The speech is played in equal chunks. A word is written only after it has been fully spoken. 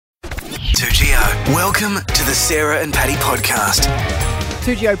2GO. Welcome to the Sarah and Paddy podcast.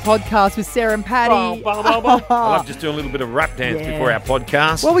 2GO podcast with Sarah and Paddy. I love just doing a little bit of rap dance before our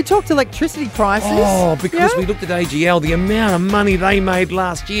podcast. Well, we talked electricity prices. Because we looked at AGL, the amount of money they made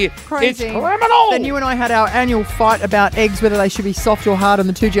last year. Crazy. It's criminal. Then you and I had our annual fight about eggs, whether they should be soft or hard on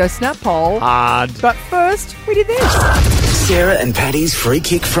the 2GO Snap poll. Hard. But first, we did this. Sarah and Paddy's Free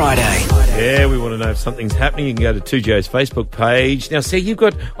Kick Friday. Yeah, we want to know if something's happening. You can go to 2GO's Facebook page. Now, see,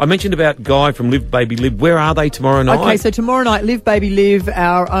 I mentioned about Guy from Live Baby Live. Where are they tomorrow night? Okay, so tomorrow night, Live Baby Live,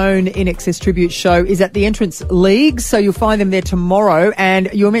 our own In Excess tribute show, is at the Entrance Leagues. So you'll find them there tomorrow. And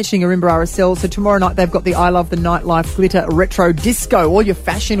you were mentioning Arimba RSL. So tomorrow night, they've got the I Love the Nightlife Glitter Retro Disco. All your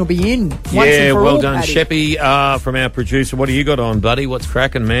fashion will be in. Yeah, well done, Sheppy, from our producer. What do you got on, buddy? What's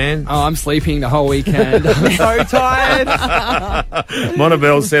cracking, man? Oh, I'm sleeping the whole weekend. I'm so tired.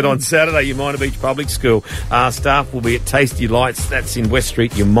 Monabel said on Saturday, Umina Beach Public School, staff will be at Tasty Lights. That's in West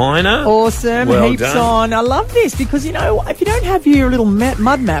Street, Umina. Awesome. Well Heaps done. on. I love this because, you know, if you don't have your little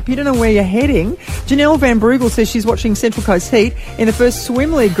mud map, you don't know where you're heading. Janelle Van Brugel says she's watching Central Coast Heat in the first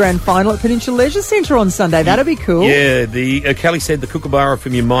Swim League Grand Final at Peninsula Leisure Centre on Sunday. That'll be cool. Yeah, Kelly said the Kookaburra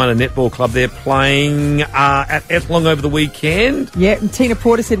from Umina Netball Club, they're playing at Ethlong over the weekend. Yeah, and Tina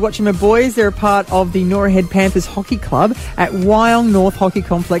Porter said watching my boys. They're a part of the Nora Head Panthers Hockey Club at Wyong North Hockey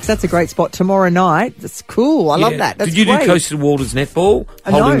Complex. That's a great spot tomorrow night. That's cool. I love that. That's Did you great. do Coastal Waters Netball?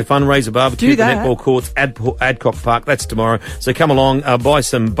 Holding the fundraiser barbecue Do at the that. Netball Courts, Adcock Park. That's tomorrow. So come along, buy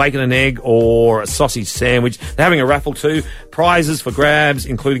some bacon and egg or a sausage sandwich. They're having a raffle too. Prizes for grabs,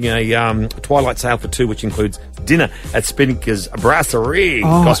 including a twilight sale for two, which includes dinner at Spinnaker's Brasserie,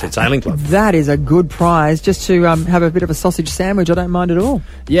 Gosford Sailing Club. That is a good prize. Just to have a bit of a sausage sandwich, I don't mind at all.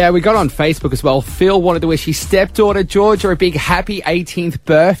 Yeah, we got on Facebook as well. Phil wanted to wish his stepdaughter Georgia a big happy 18th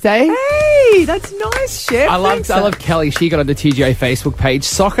birthday. Hey, that's nice, Chef. I love Kelly. She got on the TGA Facebook page.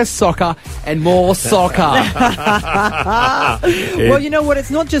 Soccer, and more soccer. Well, you know what?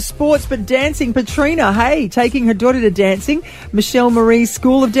 It's not just sports, but dancing. Patrina, hey, taking her daughter to dancing. Michelle Marie's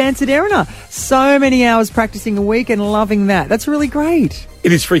School of Dance at Erina. So many hours practicing a week and loving that. That's really great.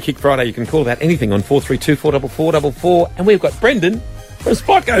 It is Free Kick Friday. You can call about anything on 432 444. And we've got Brendan from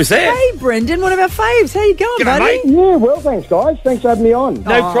Spot Goes there. Hey, Brendan, one of our faves. How you going, G'day, buddy? mate. Yeah, well, thanks, guys. Thanks for having me on.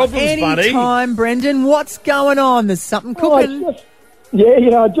 No problems, buddy. Anytime, Brendan. What's going on? There's something cooking.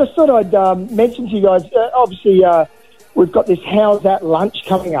 I just thought I'd mention to you guys, obviously, we've got this How's That lunch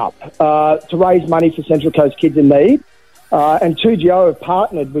coming up to raise money for Central Coast Kids in Need. And 2GO have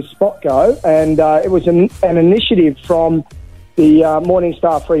partnered with SpotGo, and it was an initiative from the Morning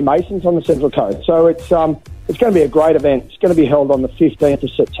Star Freemasons on the Central Coast. So it's going to be a great event. It's going to be held on the 15th of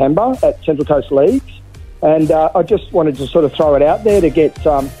September at Central Coast Leagues. And I just wanted to sort of throw it out there to get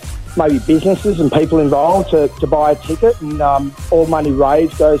maybe businesses and people involved to buy a ticket, and all money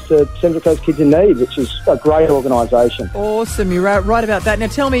raised goes to Central Coast Kids in Need, which is a great organisation. Awesome. You're right about that. Now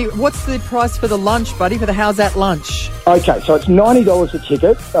tell me, what's the price for the lunch, buddy, for the How's That lunch? Okay, so it's $90 a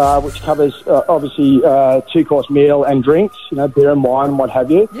ticket, which covers obviously two-course meal and drinks, beer and wine and what have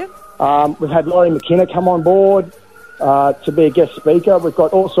you. Yep. We've had Laurie McKenna come on board to be a guest speaker. We've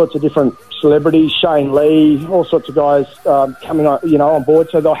got all sorts of different celebrities, Shane Lee, all sorts of guys coming on board.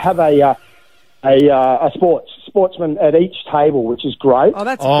 So they'll have a sportsman at each table, which is great. Oh,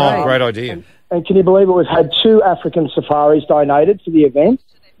 that's great. Great idea. And can you believe it? We've had 2 African safaris donated for the event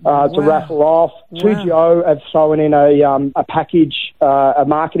to raffle off. 2GO have thrown in a package, a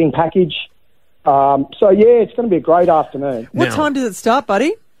marketing package. It's going to be a great afternoon. What time does it start,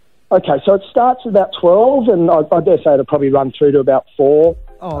 buddy? Okay, so it starts at about 12, and I dare say it'll probably run through to about 4.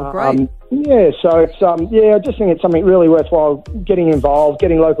 Oh, great. So it's I just think it's something really worthwhile getting involved,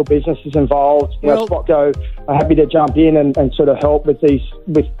 getting local businesses involved. SpotGo are happy to jump in and sort of help with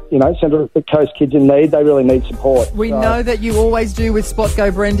Central Coast Kids in Need. They really need support. We know that you always do with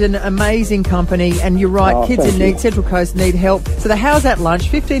SpotGo, Brendan. Amazing company, and you're right. Kids in need, Central Coast need help. So the How's That lunch,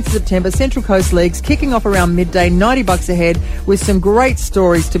 15th of September, Central Coast Leagues, kicking off around midday, $90 a head, with some great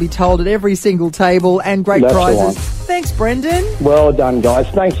stories to be told at every single table and great prizes. Thanks, Brendan. Well done, guys.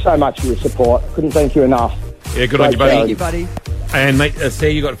 Thanks so much for your support. Couldn't thank you enough. Yeah, good on you, buddy. Thank you, buddy. And, mate,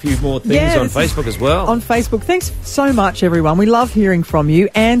 Sarah, you got a few more things on Facebook as well. On Facebook. Thanks so much, everyone. We love hearing from you.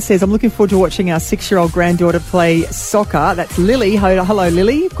 Anne says, I'm looking forward to watching our 6-year-old granddaughter play soccer. That's Lily. Hello,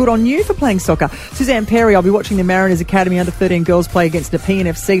 Lily. Good on you for playing soccer. Suzanne Perry, I'll be watching the Mariners Academy under-13 girls play against the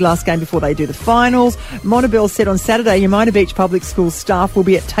PNFC last game before they do the finals. Monabel said on Saturday, Umina Beach Public School staff will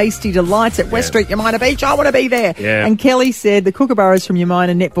be at Tasty Delights at West Street, Umina Beach. I want to be there. Yeah. And Kelly said the Kookaburras from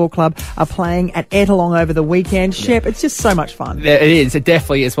Umina Netball Club are playing at Ettlong over the weekend. Shep, it's just so much fun. It is. It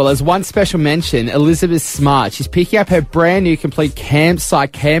definitely is. Well, there's one special mention. Elizabeth Smart. She's picking up her brand new complete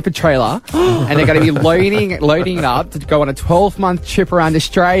campsite camper trailer, and they're going to be loading it up to go on a 12-month trip around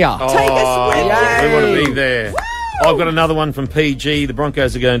Australia. Take us with you. We want to be there. I've got another one from PG. The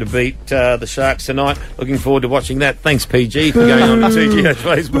Broncos are going to beat the Sharks tonight. Looking forward to watching that. Thanks, PG, for going on to TGH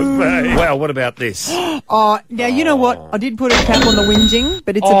Facebook page. Wow, what about this? Now, you know what? I did put a cap on the whinging,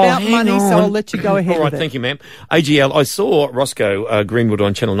 but it's about money, so I'll let you go ahead All right, with it. thank you, ma'am. AGL, I saw Roscoe Greenwood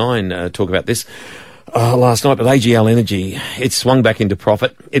on Channel 9 talk about this last night, but AGL Energy, it swung back into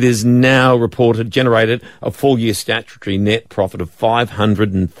profit. It is now generated a full-year statutory net profit of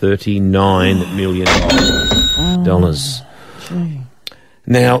 $539 million.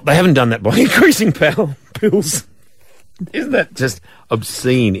 Now, they haven't done that by increasing power bills. Isn't that just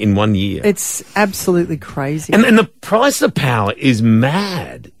obscene in 1 year? It's absolutely crazy. And the price of power is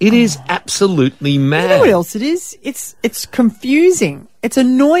mad. It is absolutely mad. You know what else it is? It's confusing. It's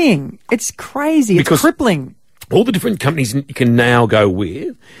annoying. It's crazy. It's crippling. All the different companies you can now go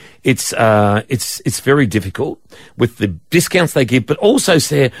with, it's very difficult with the discounts they give, but also,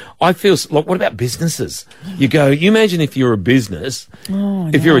 Sarah, I feel like, what about businesses? You imagine if you're a business,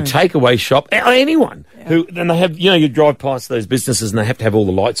 if you're a takeaway shop, anyone who, and they have, you drive past those businesses and they have to have all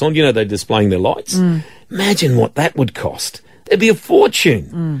the lights on, they're displaying their lights. Imagine what that would cost. It'd be a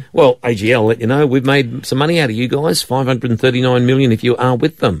fortune. Well, AGL, let you know, we've made some money out of you guys, $539 million if you are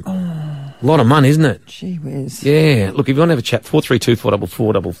with them. A lot of money, isn't it? Gee whiz. Yeah. Look, if you want to have a chat,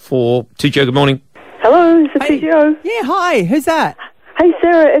 432-444-444. TGO, good morning. Hello, it's TGO. Yeah, hi. Who's that? Hey,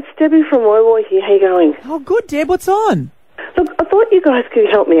 Sarah, it's Debbie from Woy Woy here. How you going? Oh, good, Deb. What's on? Look, I thought you guys could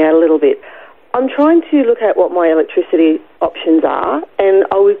help me out a little bit. I'm trying to look at what my electricity options are, and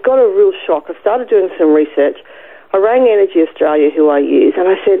we've got a real shock. I started doing some research. I rang Energy Australia, who I use, and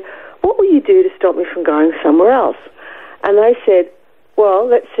I said, what will you do to stop me from going somewhere else? And they said, well,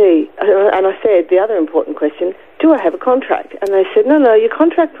 let's see. And I said, the other important question, do I have a contract? And they said, no, your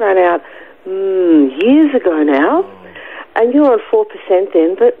contract ran out years ago now, and you're on 4%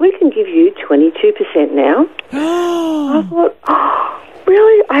 then, but we can give you 22% now. I thought,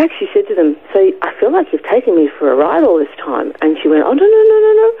 really? I actually said to them, so I feel like you've taken me for a ride all this time. And she went,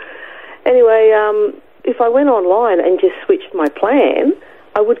 no. Anyway, if I went online and just switched my plan,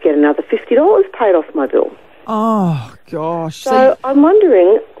 I would get another $50 paid off my bill. Oh, gosh. So I'm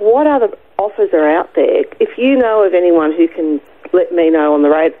wondering what other offers are out there. If you know of anyone who can let me know on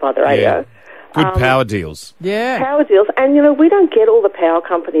by the radio. Good power deals. Yeah. Power deals. And, we don't get all the power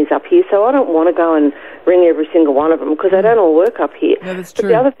companies up here, so I don't want to go and ring every single one of them because they don't all work up here. No, that's but true.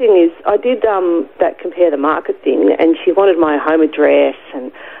 the other thing is I did that compare the market thing, and she wanted my home address,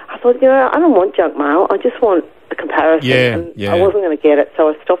 and I thought, I don't want junk mail. I just want a comparison. Yeah. I wasn't going to get it, so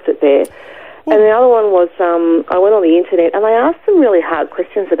I stopped it there. And the other one was I went on the internet and I asked them really hard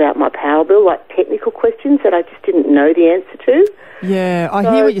questions about my power bill, like technical questions that I just didn't know the answer to. Yeah, I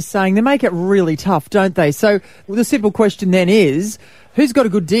hear what you're saying. They make it really tough, don't they? So the simple question then is, who's got a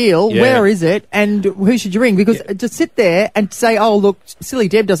good deal, where is it, and who should you ring? Because to sit there and say, oh, look, silly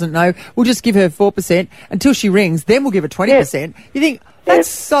Deb doesn't know, we'll just give her 4% until she rings, then we'll give her 20%. You think, that's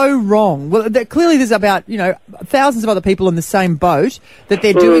so wrong. Well, clearly there's about, thousands of other people in the same boat that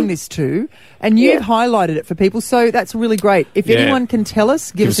they're doing this to, and you've highlighted it for people, so that's really great. If anyone can tell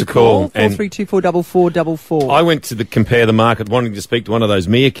us, give us a call, 432-444-444. I went to compare the market wanting to speak to one of those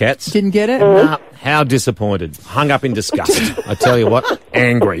meerkats. Didn't get it? Nah, how disappointed. Hung up in disgust. I tell you what,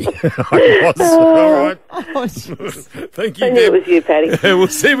 angry. I was. All right. Oh, Thank you, I knew Deb. it was you, Paddy. We'll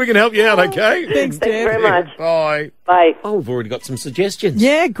see if we can help you out, okay? Thanks, Deb. Thank you very much. Bye. Bye. Oh, we've already got some suggestions.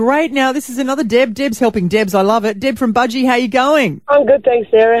 Yeah, great. Now, this is another Deb. Deb's helping Debs. I love it. Deb from Budgie, how you going? I'm good,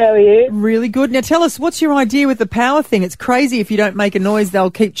 thanks, Sarah. How are you? Really good. Now, tell us, what's your idea with the power thing? It's crazy. If you don't make a noise,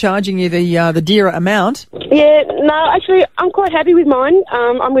 they'll keep charging you the dearer amount. Yeah, no, actually, I'm quite happy with mine.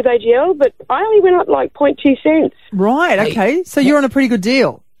 I'm with AGL, but I only went up like 0.2 cents. Right, okay. So you're on a pretty good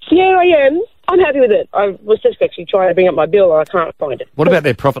deal. Yeah, I am. I'm happy with it. I was just actually trying to bring up my bill and I can't find it. What about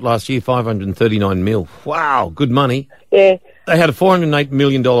their profit last year? 539 mil. Wow, good money. Yeah. They had a $408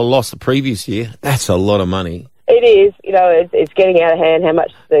 million loss the previous year. That's a lot of money. It is. It's getting out of hand how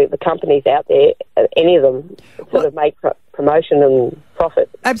much the companies out there, any of them, sort of make promotion and profit.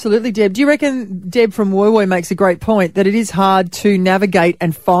 Absolutely, Deb. Do you reckon Deb from Woy Woy makes a great point that it is hard to navigate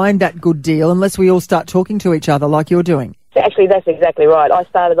and find that good deal unless we all start talking to each other like you're doing? Actually, that's exactly right. I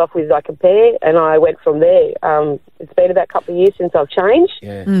started off with I Compare and I went from there. It's been about a couple of years since I've changed.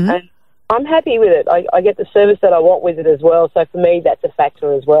 Yeah. And I'm happy with it. I get the service that I want with it as well. So for me, that's a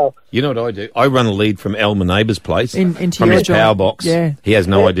factor as well. You know what I do? I run a lead from Al, my neighbour's place, into from your his job. power box. Yeah. He has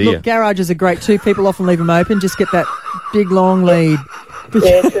no idea. Look, garages are great too. People often leave them open. Just get that big, long lead.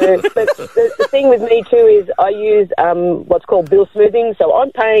 Yeah, true. But the thing with me too is I use what's called bill smoothing. So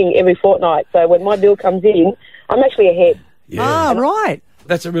I'm paying every fortnight. So when my bill comes in, I'm actually ahead. Yeah. Ah, right.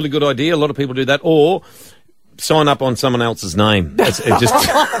 That's a really good idea. A lot of people do that. Or sign up on someone else's name. That's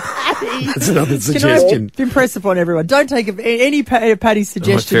another suggestion. Can I impress upon everyone? Don't take any Paddy's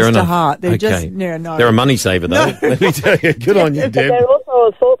suggestions to heart. They're just no. They're a money saver, though. No. Let me tell you. Good on you, But Deb. they're also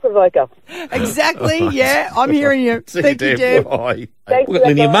a thought provoker. Exactly. Yeah, I'm hearing you. See Thank you, Deb. Bye. Thanks We've for got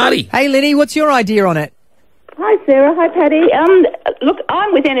Linny that, and Marty. Hey, Lenny, what's your idea on it? Hi, Sarah. Hi, Paddy. Look,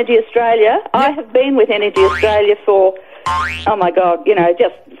 I'm with Energy Australia. I have been with Energy Australia for, oh, my God,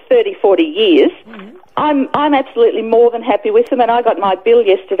 just 30, 40 years. Mm-hmm. I'm absolutely more than happy with them, and I got my bill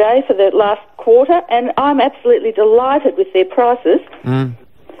yesterday for the last quarter, and I'm absolutely delighted with their prices. Mm.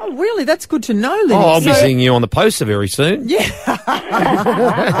 Oh, really? That's good to know, Lenny. Oh, I'll be seeing you on the poster very soon. Yeah.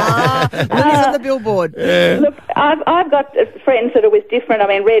 Lenny's on the billboard. Look, I've got friends that are with different,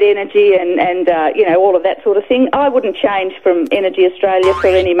 Red Energy and all of that sort of thing. I wouldn't change from Energy Australia for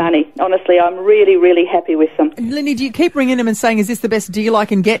any money. Honestly, I'm really, really happy with them. Lenny, do you keep ringing them and saying, is this the best deal I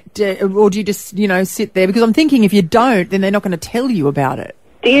can get? Or do you just, sit there? Because I'm thinking if you don't, then they're not going to tell you about it.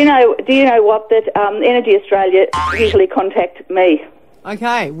 Do you know what, that Energy Australia usually contact me?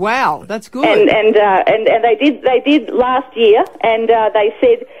 Okay, wow, that's good. And they did last year, and they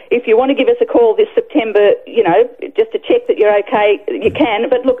said if you want to give us a call this September, just to check that you're okay, you can.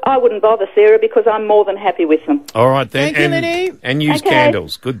 But look, I wouldn't bother, Sarah, because I'm more than happy with them. All right then. Thank you, Lenny. And use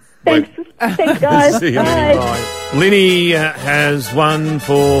candles. Good. Thanks, guys. See you, Bye. Lenny. Bye. Lenny has won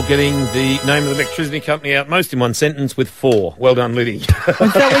for getting the name of the electricity company out most in one sentence with 4. Well done, Lenny. Is that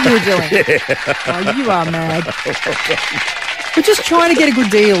what you were doing? Yeah. Oh, you are mad. We're just trying to get a good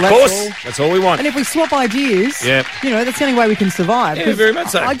deal, that's Of course. all. That's all we want. And if we swap ideas, Yeah. that's the only way we can survive. Yeah, 'Cause very much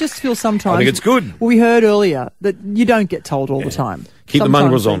so. I just feel sometimes... I think it's good. Well, we heard earlier that you don't get told all the time. Keep the Sometimes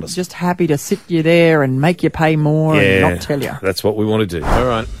mongrels they're on us. Just happy to sit you there and make you pay more and not tell you. That's what we want to do. All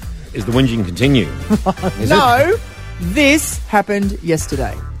right. Is the whinging continue? No, this happened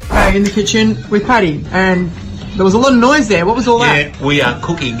yesterday. Okay, in the kitchen with Paddy, and there was a lot of noise there. What was all that? Yeah, we are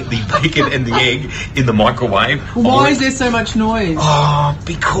cooking the bacon and the egg in the microwave. Why is there so much noise? Oh,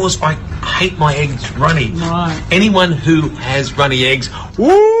 because I hate my eggs runny. Right. Anyone who has runny eggs,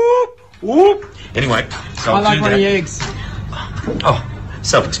 whoop, whoop. Anyway, so I I'll like do runny that. eggs. Oh,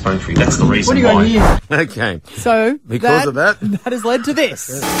 self-explanatory. That's the reason What do you got why. here? Okay. So Because of that? that has led to this.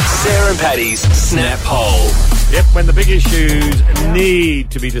 Sarah and Paddy's Snap Poll. Yep, when the big issues need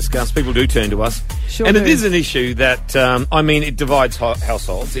to be discussed, people do turn to us. Sure and do. it is an issue that, it divides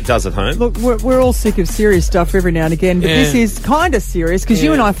households. It does at home. Look, we're all sick of serious stuff every now and again, but Yeah. this is kind of serious because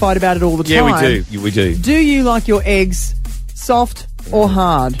you and I fight about it all the time. Yeah, we do. We do. Do you like your eggs soft or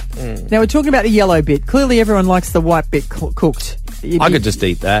hard? Now, we're talking about the yellow bit. Clearly, everyone likes the white bit cooked. I could just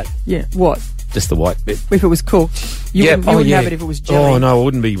eat that. Yeah, what? Just the white bit. If it was cooked. You wouldn't have it if it was jelly. Oh, no, it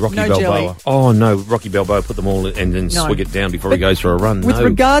wouldn't be Rocky No Balboa. jelly. Oh, no, Rocky Balboa put them all in and then swig it down before he goes for a run. With No.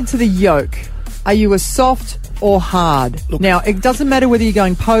 regard to the yolk, are you a soft or hard? Now, it doesn't matter whether you're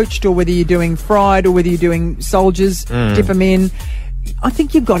going poached or whether you're doing fried or whether you're doing soldiers, dip them in. I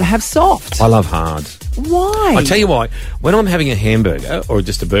think you've got to have soft. I love hard. Why? I tell you why. When I'm having a hamburger or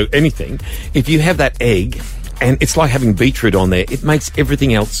just a burger, anything, if you have that egg, and it's like having beetroot on there, it makes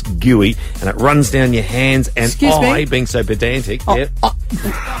everything else gooey, and it runs down your hands. And Excuse me? being so pedantic,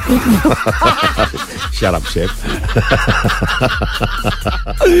 shut up, Chef.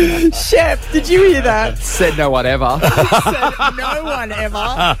 Chef, did you hear that? Said no one ever. Said no one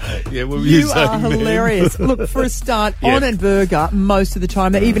ever. Yeah, well, You are hilarious. Look, for a start, Yeah. on a burger, most of the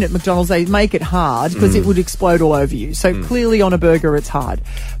time, even at McDonald's, they make it hard because it would explode all over you. So clearly on a burger, it's hard.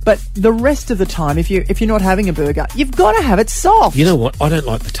 But the rest of the time, if you're not having a burger, you've got to have it soft. You know what? I don't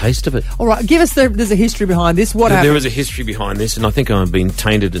like the taste of it. All right, give us there's a history behind this. What happened? There is a history behind this, and I think I've been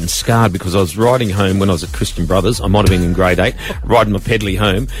tainted and scarred because I was riding home when I was at Christian Brothers. I might have been in grade 8, riding my pedley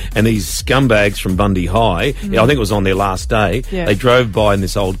home, and these scumbags from Bundy High, I think it was on their last day, Yeah. they drove by in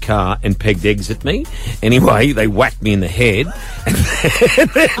this old car and pegged eggs at me. Anyway, they whacked me in the head, and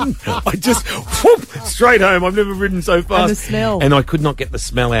then I just, whoop, straight home. I've never ridden so fast. And the smell. And I could not get the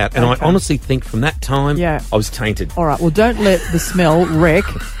smell out. And Okay. I honestly think from that time, Yeah. I was tainted. All right, well, don't let the smell wreck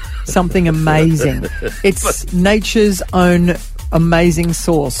something amazing. It's nature's own amazing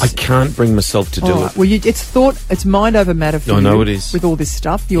sauce. I can't bring myself to do All it. right, well, it's mind over matter for you. I know it is. With all this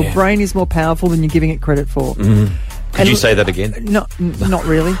stuff. Your Yeah. brain is more powerful than you're giving it credit for. And Could you say that again? Not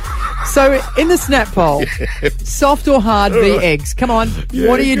really. So, in the snap poll, soft or hard v eggs. Come on,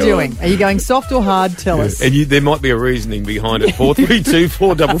 what are you doing? Are you going soft or hard? Tell us. And there might be a reasoning behind it. 432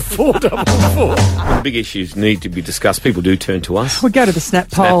 444 444. When the big issues need to be discussed, people do turn to us. We go to the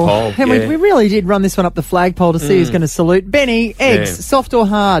snap poll. And we really did run this one up the flagpole to see who's going to salute. Benny, eggs, soft or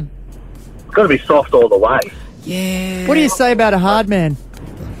hard? It's got to be soft all the way. Yeah. What do you say about a hard man?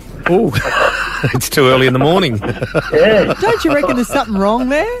 Oh, it's too early in the morning. Yeah. Don't you reckon there's something wrong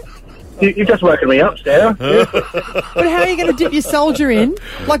there? You're just working me up, Sarah. But how are you going to dip your soldier in?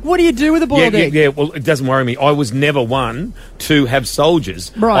 Like, what do you do with a boiled egg? Yeah, well, it doesn't worry me. I was never one to have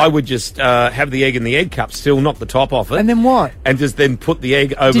soldiers. Right. I would just have the egg in the egg cup, still knock the top off it. And then what? And just then put the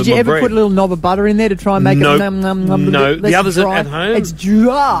egg over Did you my ever bread. put a little knob of butter in there to try and make it num, num, num, No, less the others dry? at home. It's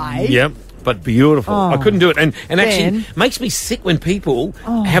dry. Yep. But beautiful. I couldn't do it. And actually, Ben. makes me sick when people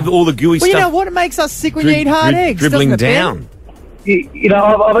have all the gooey Well, stuff. you know what? It makes us sick when you eat hard eggs. Dribbling doesn't it, Ben? down. You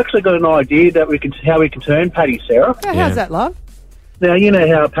know, I've actually got an idea that how we can turn Paddy, Sarah. How's that, love? Now, you know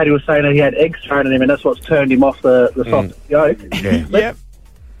how Paddy was saying that he had eggs thrown at him and that's what's turned him off the soft yolk. Yeah.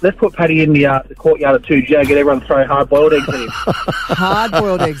 Let's put Paddy in the courtyard of 2G and get everyone to throw hard-boiled eggs at him.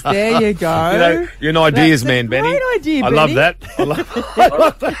 Hard-boiled eggs. There you go. You know, you're an ideas That's a man, Benny. great idea, I Benny. love that. I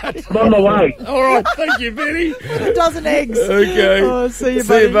love that. I'm on my way. All right, thank you, Benny. A dozen eggs. Okay. Oh, see you,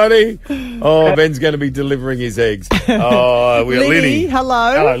 See you, buddy. Oh, Ben's going to be delivering his eggs. Oh, we got Linny.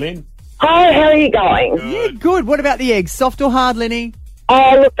 Hello. Hello, Lynn. Hi, how are you going? Yeah, good. What about the eggs? Soft or hard, Lenny?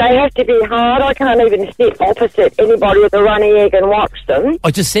 Oh, look, they have to be hard. I can't even sit opposite anybody with a runny egg and watch them.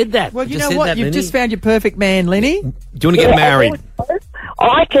 I just said that. Well, you know what? You've just found your perfect man, Lenny. Do you want to get married?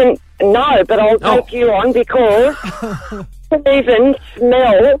 I can, no, but I'll take you on because I can even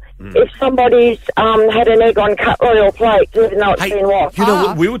smell if somebody's had an egg on cutlery or plate, even though it's been washed. You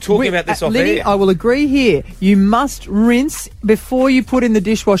know, we were talking about this off Lenny, air. I will agree here. You must rinse before you put in the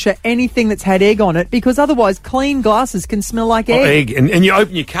dishwasher anything that's had egg on it, because otherwise clean glasses can smell like egg. And you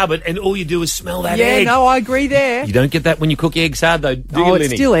open your cupboard and all you do is smell that egg. Yeah, no, I agree there. You don't get that when you cook eggs hard, though, do you, Oh, Lenny?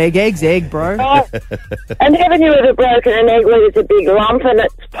 it's still egg. Egg's egg, bro. And haven't you ever broken an egg where there's a big lump and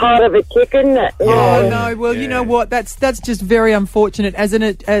it's part of a chicken? Oh no! Well, you know what? That's just very unfortunate.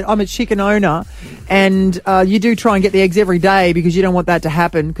 I'm a chicken owner, and you do try and get the eggs every day because you don't want that to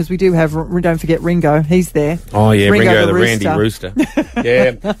happen. Because we do have. Don't forget Ringo. He's there. Oh yeah, Ringo the rooster. Randy Rooster.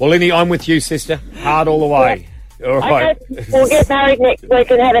 Yeah. Well, Lenny, I'm with you, sister. Hard all the way. All right. Okay, we'll get married next week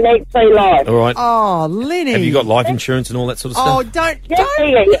and have an egg-free life. All right. Oh, Lenny. Have you got life insurance and all that sort of stuff? Oh, don't.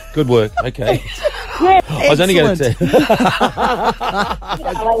 Yeah. Good work. Okay. I was only going to.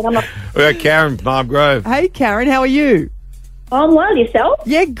 We got Karen from Palm Grove. Hey, Karen, how are you? I'm well, yourself?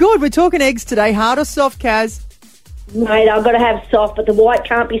 Yeah, good. We're talking eggs today. Hard or soft, Kaz? Mate, I've got to have soft, but the white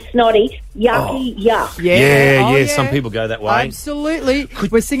can't be snotty. Yucky, yuck. Yeah. Some people go that way. Absolutely.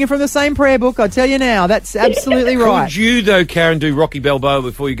 We're singing from the same prayer book, I tell you now. That's absolutely right. Could you, though, Karen, do Rocky Balboa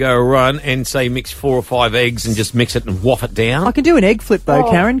before you go a run and, say, mix 4 or 5 eggs and just mix it and waff it down? I could do an egg flip, though,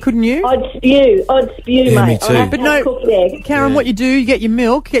 Karen, couldn't you? I'd spew, Yeah, mate. me too. But no, cooked egg. Karen, what you do, you get your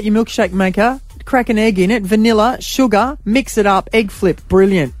milkshake maker, crack an egg in it, vanilla, sugar, mix it up, egg flip.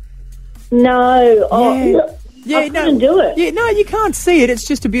 Brilliant. No. Oh, Yeah, I couldn't do it. Yeah, no, you can't see it. It's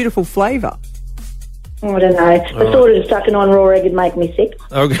just a beautiful flavour. I don't know. The thought of sucking on raw egg would make me sick.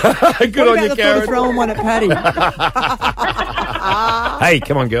 Okay. Good What on about you, the thought of Karen. throwing one at Paddy? Hey,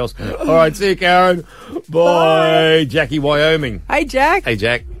 come on, girls. All right, see you, Karen. Bye. Jackie, Wyoming. Hey, Jack. Hey,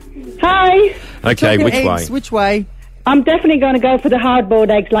 Jack. Hi. Okay, Talking which eggs, way? Which way? I'm definitely going to go for the hard-boiled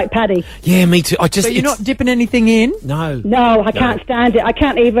eggs like Paddy. Yeah, me too. So you're not dipping anything in? No. No, I can't stand it. I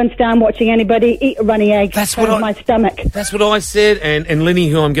can't even stand watching anybody eat a runny egg. That's out what of my stomach. That's what I said. And Lenny,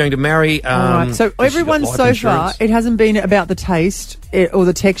 who I'm going to marry. All right. So she's got everyone life so insurance. far, it hasn't been about the taste or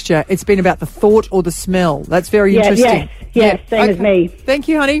the texture. It's been about the thought or the smell. That's very interesting. Yes, same as me. Thank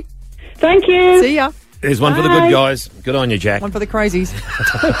you, honey. Thank you. See ya. There's one for the good guys. Good on you, Jack. One for the crazies.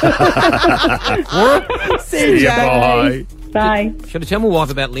 See you, See ya, Jack. Bye. Should I tell my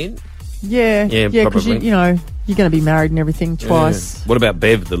wife about Lynn? Yeah, Yeah, because probably. you know you're going to be married and everything twice. Yeah. What about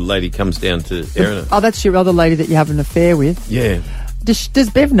Bev, the lady comes down to Erina? Oh, that's your other lady that you have an affair with. Yeah. Does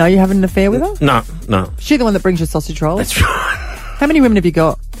Bev know you're having an affair with her? No. She the one that brings you sausage rolls? That's right. How many women have you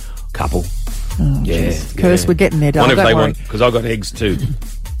got? Couple. Oh, Yeah. jeez. Curse, we're getting there, darling. One if they Don't worry. want, because I've got eggs too.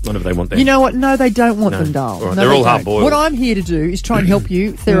 One if they want them. You know what? No, they don't want No. them, doll. All right. No, They're they all don't. hard-boiled. What I'm here to do is try and help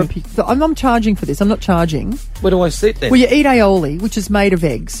you therapy. So I'm charging for this. I'm not charging. Where do I sit then? Well, you eat aioli, which is made of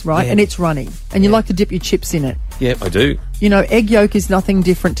eggs, right? Yeah. And it's runny. And you like to dip your chips in it. Yeah, I do. You know, egg yolk is nothing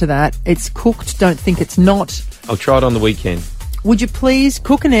different to that. It's cooked. Don't think it's not. I'll try it on the weekend. would you please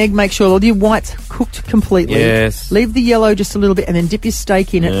cook an egg, make sure all your white's cooked completely. Yes. Leave the yellow just a little bit and then dip your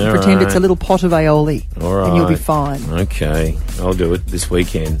steak in it and All pretend right. it's a little pot of aioli. All right. And you'll be fine. Okay. I'll do it this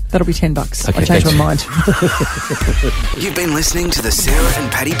weekend. That'll be $10. Okay, I changed my mind. You've been listening to the Sarah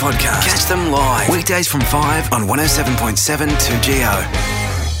and Paddy podcast. Catch them live weekdays from 5 on 107.7 2GO.